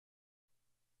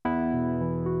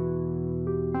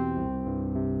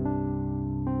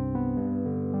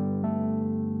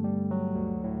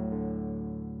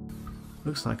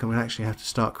Looks like I'm going to actually have to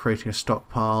start creating a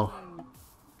stockpile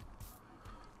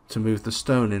to move the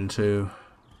stone into.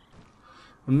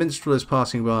 A minstrel is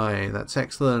passing by. That's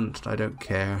excellent. I don't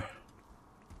care.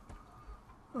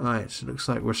 Right, so it looks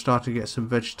like we're starting to get some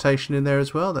vegetation in there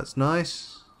as well. That's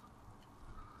nice.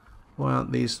 Why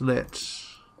aren't these lit?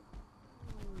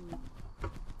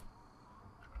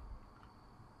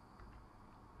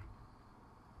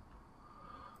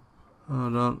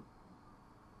 Hold on.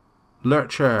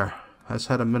 Lurcher has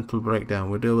had a mental breakdown.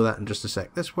 We'll deal with that in just a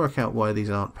sec. Let's work out why these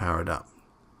aren't powered up.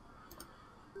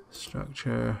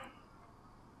 Structure.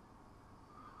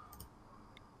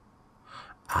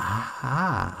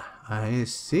 Aha, I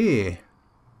see.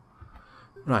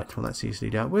 Right, well that's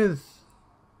easily dealt with.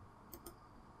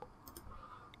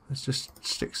 Let's just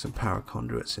stick some power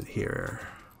conduits in here.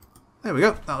 There we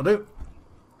go, that'll do.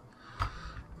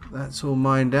 That's all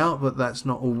mined out, but that's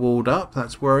not all walled up.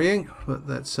 That's worrying, but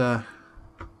let's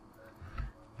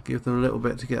give them a little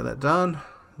bit to get that done.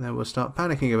 Then we'll start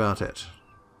panicking about it.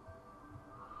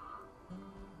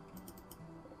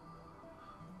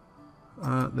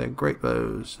 They're great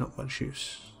bows, not much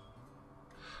use.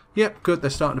 Yep, good, they're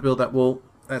starting to build that wall.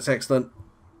 That's excellent.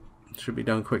 Should be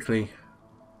done quickly.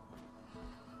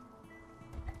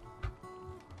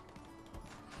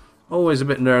 Always a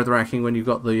bit nerve-wracking when you've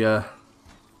got the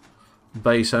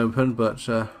base open, but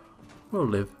we'll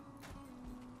live.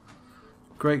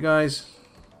 Great, guys.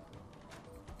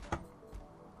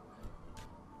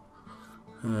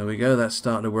 There we go, that's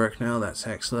starting to work now. That's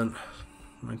excellent.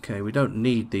 Okay, we don't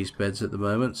need these beds at the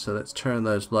moment, so let's turn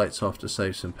those lights off to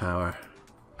save some power.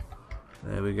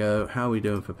 There we go. How are we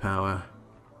doing for power?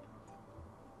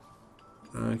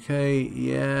 Okay,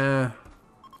 yeah.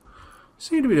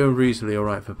 Seem to be doing reasonably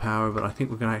alright for power, but I think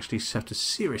we're going to actually have to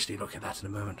seriously look at that in a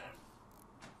moment.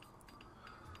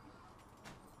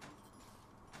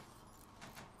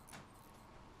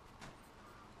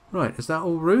 Right, is that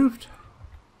all roofed?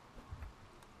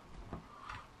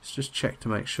 Let's just check to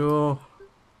make sure.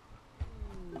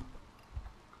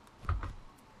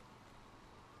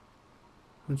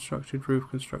 Constructed roof,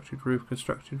 constructed roof,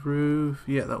 constructed roof.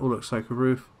 Yeah, that all looks like a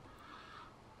roof.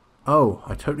 Oh,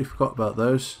 I totally forgot about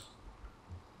those.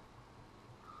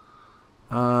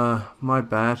 My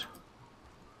bad.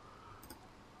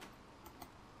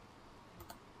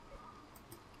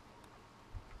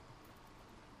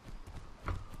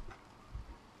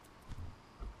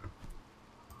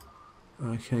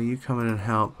 Okay, you come in and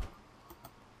help.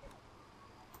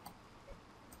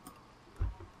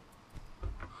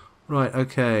 Right,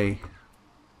 okay.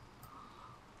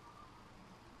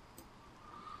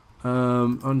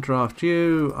 Undraft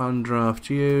you, undraft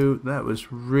you. That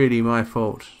was really my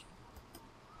fault.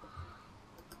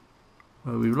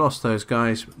 Well, we've lost those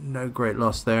guys. No great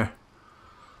loss there.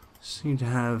 Seem to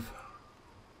have...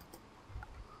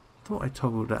 Thought I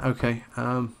toggled that. Okay.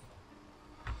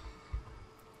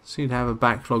 Seem to have a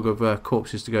backlog of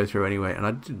corpses to go through anyway, and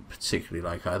I didn't particularly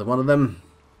like either one of them.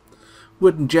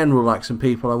 Would in general like some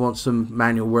people. I want some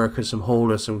manual workers, some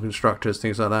haulers, some constructors,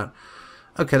 things like that.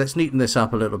 Okay, let's neaten this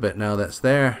up a little bit now that's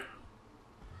there.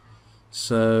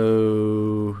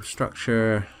 So,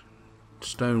 structure,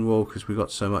 stone wall, because we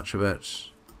got so much of it.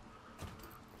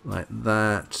 Like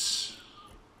that.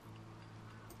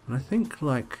 And I think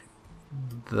like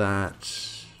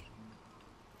that.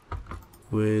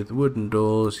 With wooden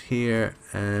doors here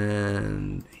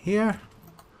and here.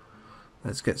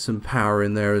 Let's get some power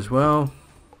in there as well.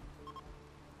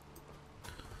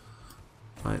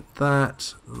 Like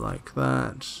that, like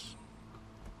that.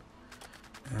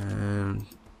 And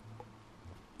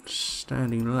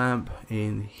standing lamp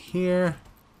in here.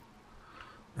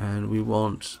 And we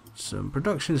want some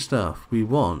production stuff. We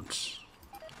want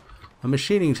a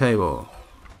machining table,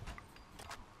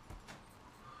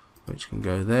 which can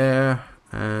go there.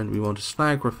 And we want a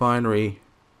slag refinery,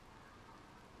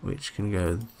 which can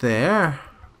go there.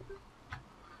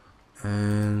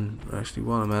 And actually,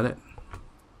 while I'm at it,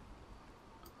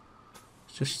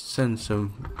 let's just send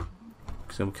some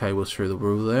cables through the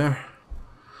wall there.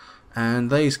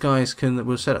 And these guys can,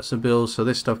 we'll set up some bills so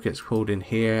this stuff gets pulled in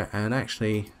here. And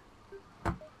actually,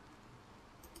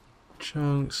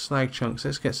 chunks, slag chunks,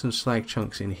 let's get some slag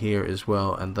chunks in here as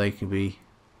well, and they can be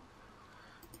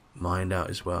mined out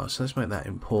as well. So let's make that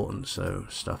important so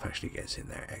stuff actually gets in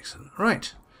there. Excellent.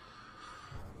 Right.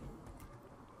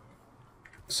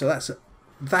 So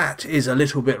that is a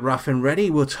little bit rough and ready.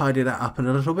 We'll tidy that up in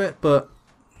a little bit, but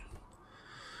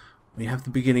we have the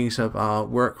beginnings of our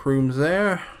workrooms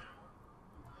there.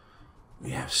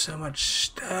 We have so much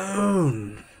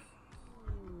stone.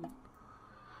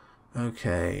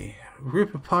 Okay. A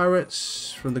group of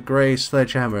pirates from the Grey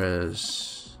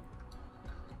Sledgehammers.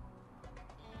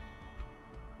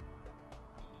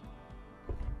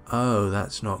 Oh,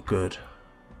 that's not good.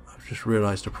 I've just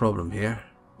realised a problem here.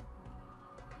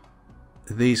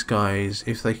 These guys,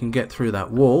 if they can get through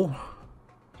that wall,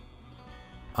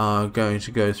 are going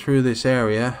to go through this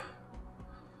area,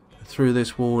 through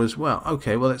this wall as well.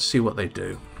 Okay, well, let's see what they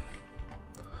do.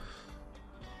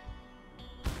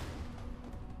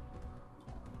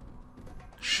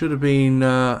 Should have been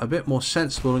a bit more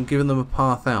sensible and given them a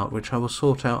path out, which I will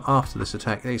sort out after this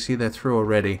attack. You see they're through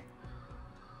already.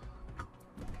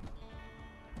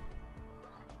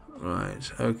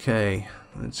 Right, okay.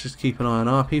 Let's just keep an eye on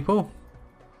our people.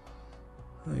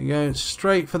 There you go,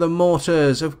 straight for the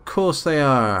mortars. Of course they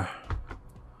are.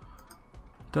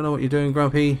 Don't know what you're doing,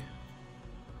 Grumpy.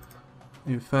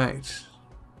 In fact,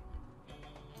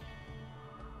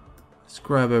 let's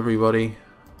grab everybody.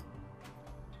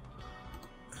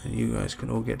 And you guys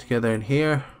can all get together in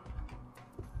here.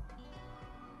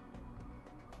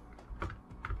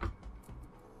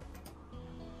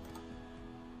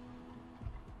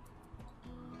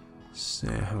 So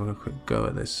have a quick go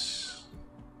at this.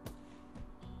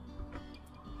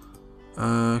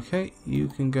 Okay, you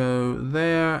can go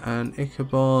there, and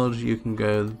Ichabod, you can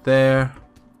go there.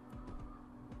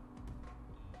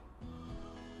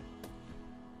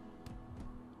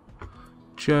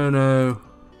 Jono,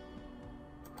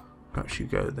 perhaps you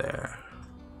go there.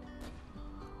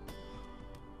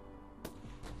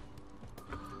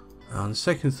 On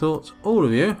second thoughts, all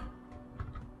of you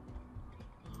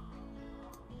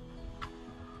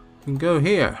can go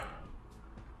here.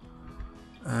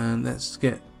 And let's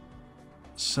get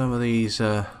some of these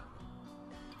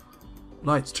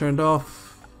lights turned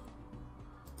off.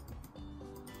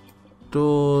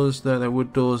 Doors, they're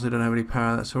wood doors, they don't have any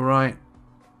power, that's alright.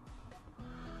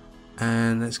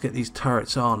 And let's get these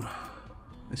turrets on.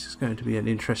 This is going to be an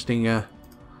interesting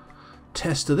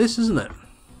test of this, isn't it?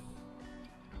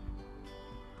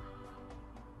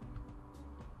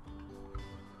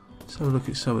 Let's have a look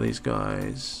at some of these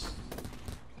guys.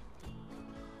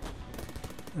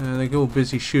 They're all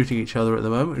busy shooting each other at the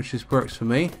moment, which just works for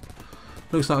me.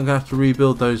 Looks like I'm going to have to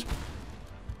rebuild those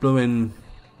blooming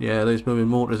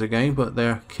mortars again, but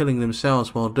they're killing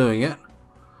themselves while doing it.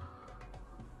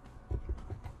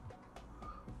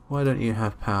 Why don't you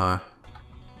have power?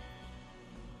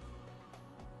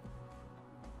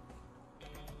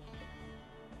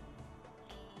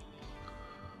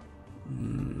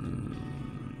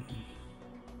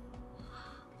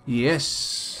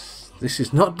 Yes, this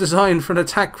is not designed for an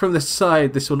attack from the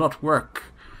side. This will not work.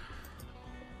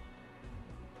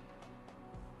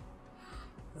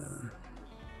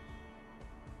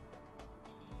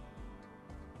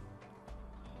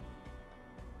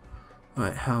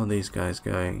 Right, how are these guys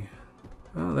going?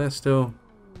 Oh, they're still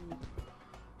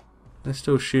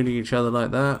shooting each other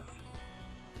like that.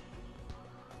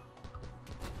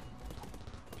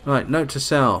 Right, note to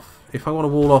self. If I want to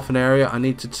wall off an area, I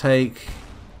need to take...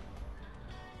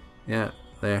 Yeah,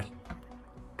 they're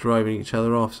driving each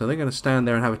other off, so they're going to stand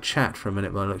there and have a chat for a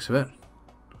minute by the looks of it.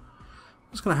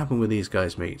 What's going to happen when these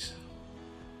guys meet?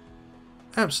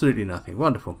 Absolutely nothing.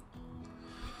 Wonderful.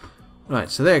 Right,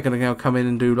 so they're going to now come in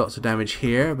and do lots of damage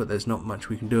here, but there's not much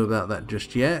we can do about that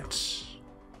just yet.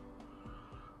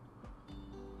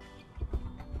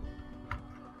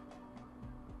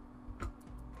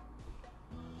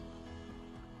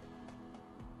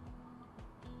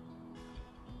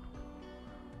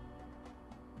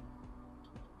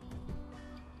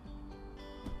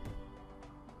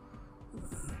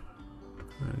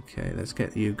 Okay, let's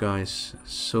get you guys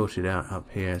sorted out up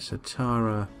here. So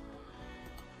Tara,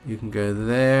 you can go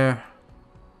there.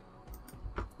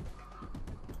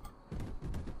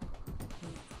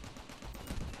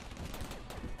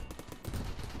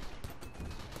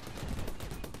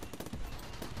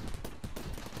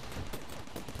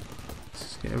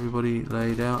 Let's get everybody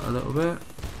laid out a little bit.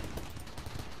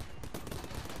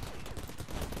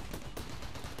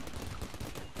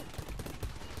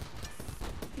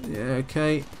 Yeah,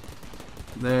 okay.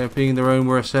 They're being their own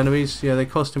worst enemies. Yeah, they're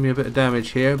costing me a bit of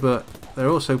damage here, but they're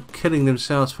also killing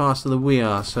themselves faster than we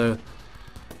are, so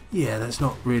yeah, that's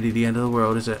not really the end of the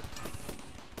world, is it?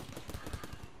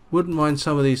 Wouldn't mind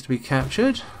some of these to be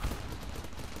captured,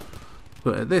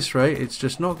 but at this rate it's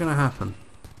just not going to happen.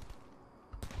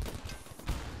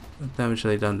 What damage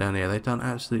have they done down here? They've done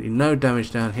absolutely no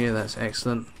damage down here. That's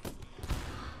excellent.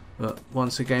 But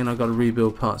once again, I've got to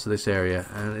rebuild parts of this area,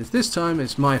 and this time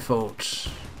it's my fault.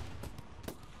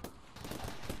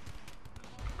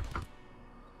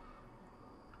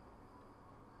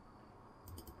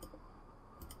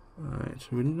 Right, so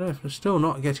we're still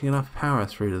not getting enough power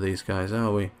through to these guys,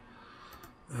 are we?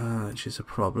 Which is a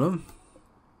problem.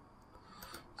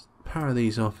 power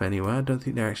these off anyway. I don't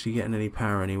think they're actually getting any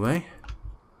power anyway.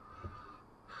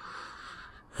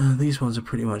 These ones are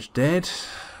pretty much dead.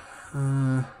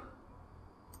 We're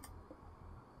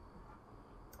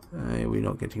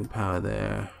not getting power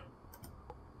there.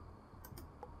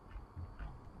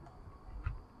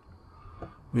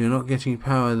 We're not getting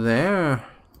power there.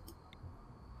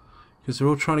 Because they're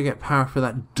all trying to get power for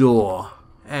that door.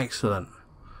 Excellent.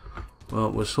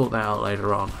 Well, we'll sort that out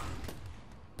later on.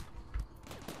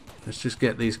 Let's just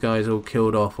get these guys all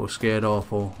killed off or scared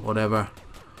off or whatever.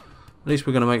 At least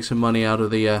we're going to make some money out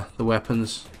of the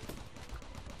weapons.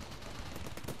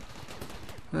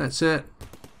 That's it.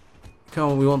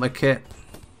 Come on, we want the kit.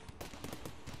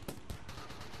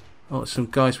 Oh, some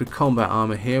guys with combat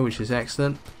armor here, which is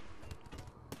excellent.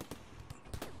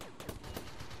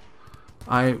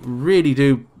 I really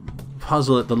do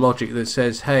puzzle at the logic that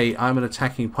says, hey, I'm an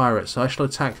attacking pirate, so I shall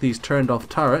attack these turned off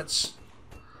turrets.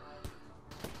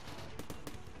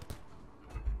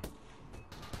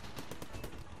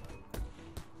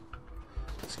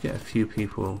 Let's get a few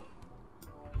people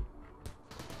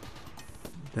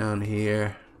down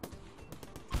here.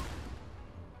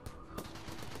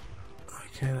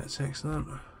 Okay, that's excellent.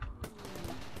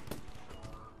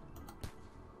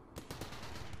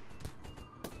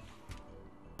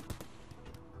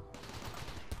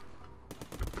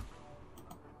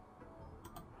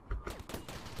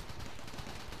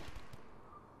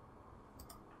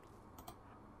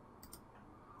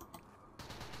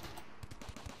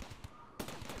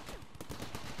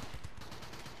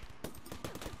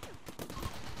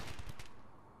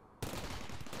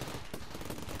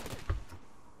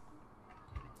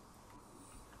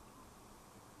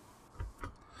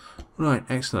 Right,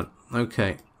 excellent.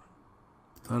 Okay.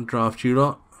 I'll draft you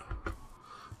lot.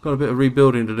 Got a bit of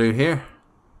rebuilding to do here.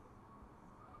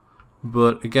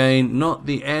 But again, not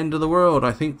the end of the world.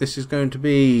 I think this is going to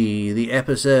be the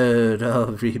episode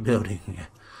of rebuilding.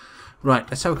 Right,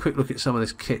 let's have a quick look at some of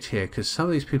this kit here, because some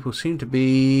of these people seem to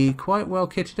be quite well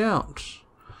kitted out.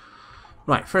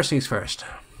 Right, first things first.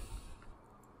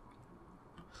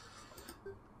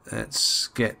 Let's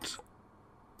get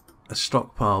a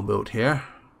stockpile built here.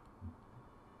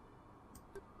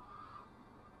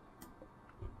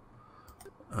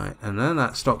 Right, and then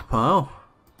that stockpile,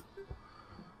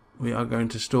 we are going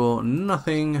to store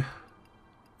nothing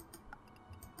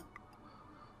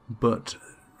but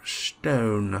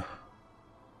stone.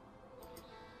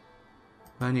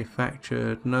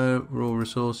 Manufactured, no, raw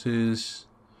resources,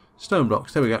 stone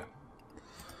blocks, there we go.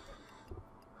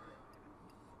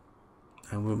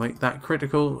 And we'll make that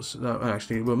critical, no,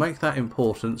 actually we'll make that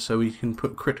important so we can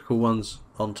put critical ones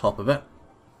on top of it.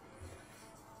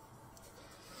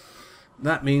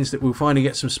 That means that we'll finally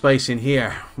get some space in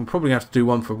here. We'll probably have to do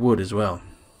one for wood as well.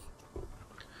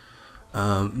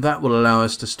 That will allow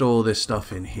us to store this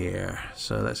stuff in here.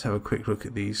 So let's have a quick look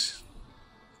at these.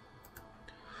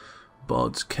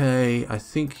 Bods K, I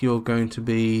think you're going to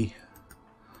be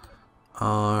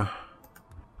our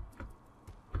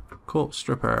corpse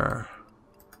stripper.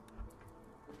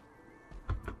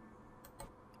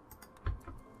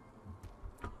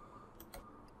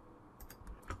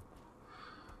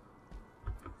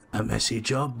 A messy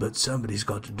job, but somebody's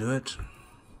got to do it.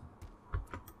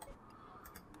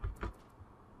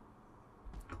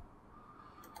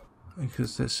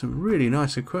 Because there's some really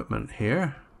nice equipment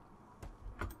here.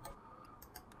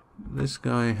 This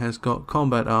guy has got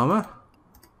combat armor,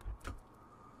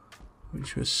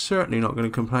 which we're certainly not going to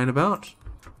complain about.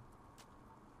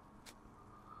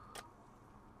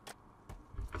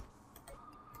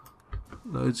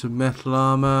 Loads of metal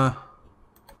armor.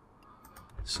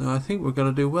 So I think we're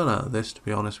going to do well out of this, to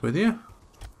be honest with you.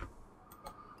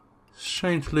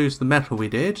 Shame to lose the metal we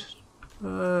did.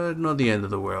 Not the end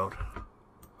of the world.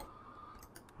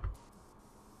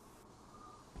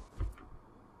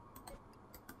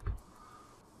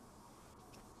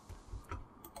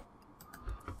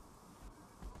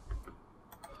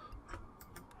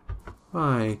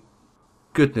 My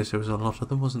goodness, there was a lot of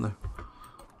them, wasn't there?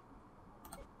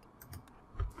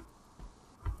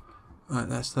 Right,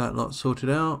 that's that lot sorted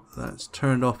out. That's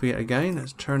turned off yet again.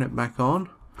 Let's turn it back on.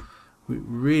 We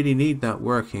really need that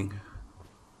working.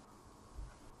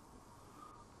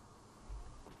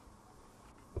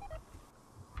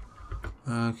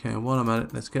 Okay, while I'm at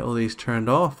it, let's get all these turned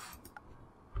off.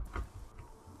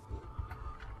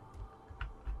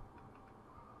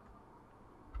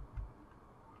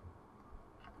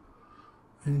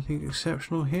 Anything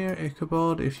exceptional here?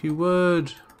 Ichabod, if you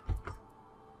would.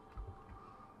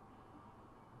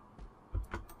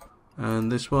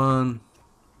 And this one.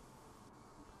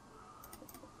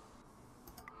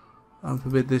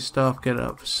 Unforbid this stuff, get it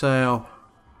up for sale.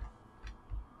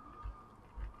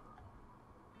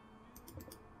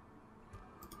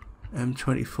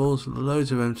 M24s,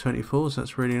 loads of M24s,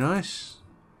 that's really nice.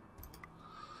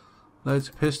 Loads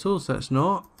of pistols, that's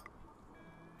not.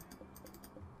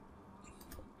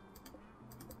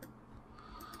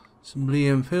 Some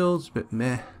Liam Fields, a bit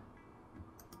meh.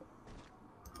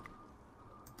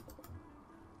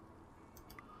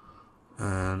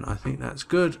 And I think that's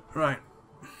good. Right.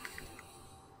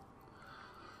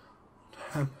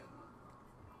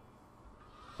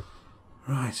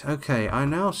 Right, okay, I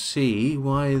now see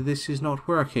why this is not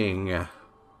working.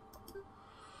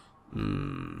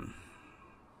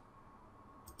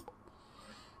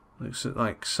 Looks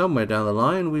like somewhere down the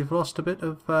line we've lost a bit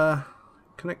of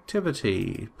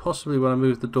connectivity. Possibly when I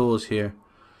move the doors here.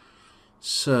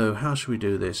 So, how should we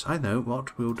do this? I know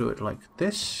what, we'll do it like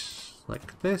this,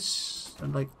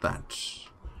 and like that.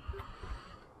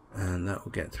 And that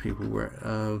will get people where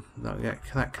that'll get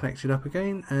that connected up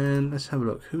again. And let's have a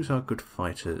look. Who's our good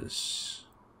fighters?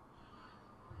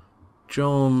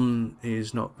 John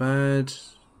is not bad.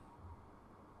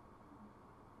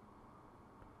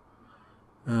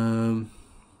 Right.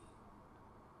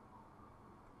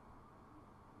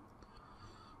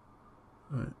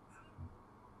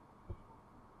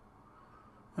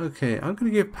 Okay, I'm going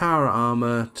to give power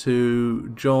armor to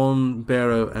John,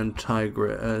 Barrow, and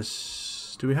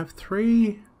Tigris. Do we have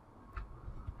 3?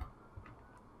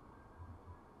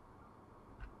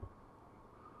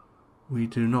 We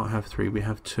do not have 3, we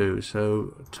have 2.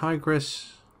 So,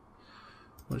 Tigris,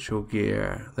 what's your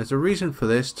gear? There's a reason for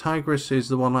this. Tigris is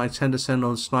the one I tend to send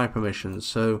on sniper missions.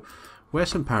 So, wear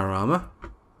some power armor.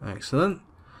 Excellent.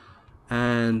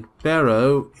 And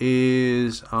Barrow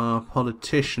is our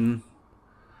politician,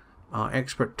 our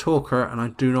expert talker, and I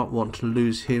do not want to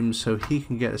lose him, so he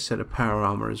can get a set of power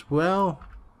armor as well.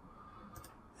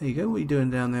 There you go. What are you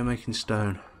doing down there making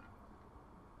stone?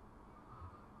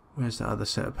 Where's the other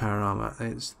set of power armor?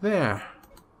 It's there.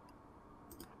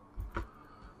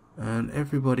 And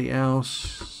everybody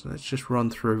else, let's just run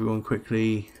through everyone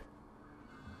quickly.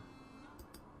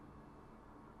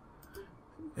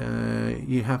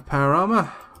 You have power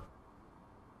armor.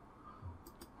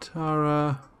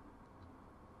 Tara,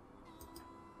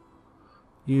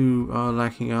 you are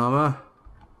lacking armor.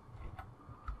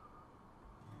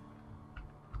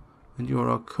 And you're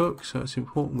our cook, so it's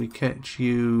important we catch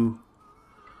you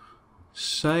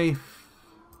safe.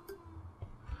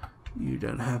 You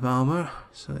don't have armor,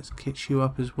 so let's catch you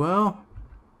up as well.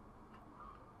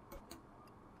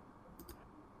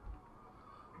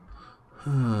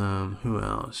 Who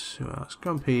else? Who else?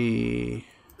 Grumpy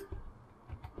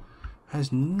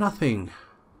has nothing.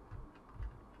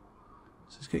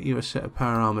 So let's get you a set of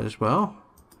power armor as well.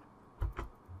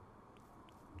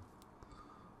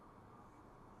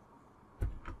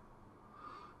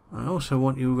 I also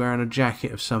want you wearing a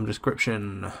jacket of some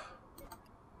description.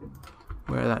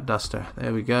 Wear that duster.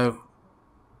 There we go.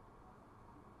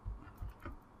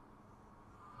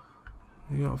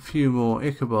 We got a few more.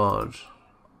 Ichabod.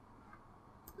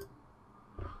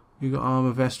 You got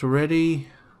armor vest already.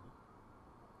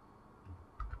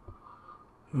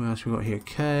 Who else we got here?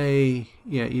 Kay.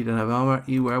 Yeah, you don't have armor.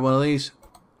 You wear one of these.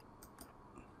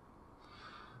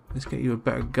 Let's get you a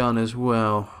better gun as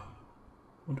well.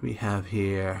 What do we have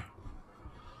here?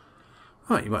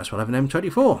 Oh, you might as well have an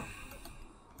M24.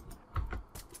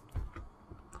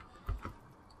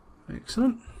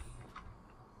 Excellent.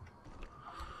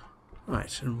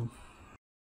 Right, and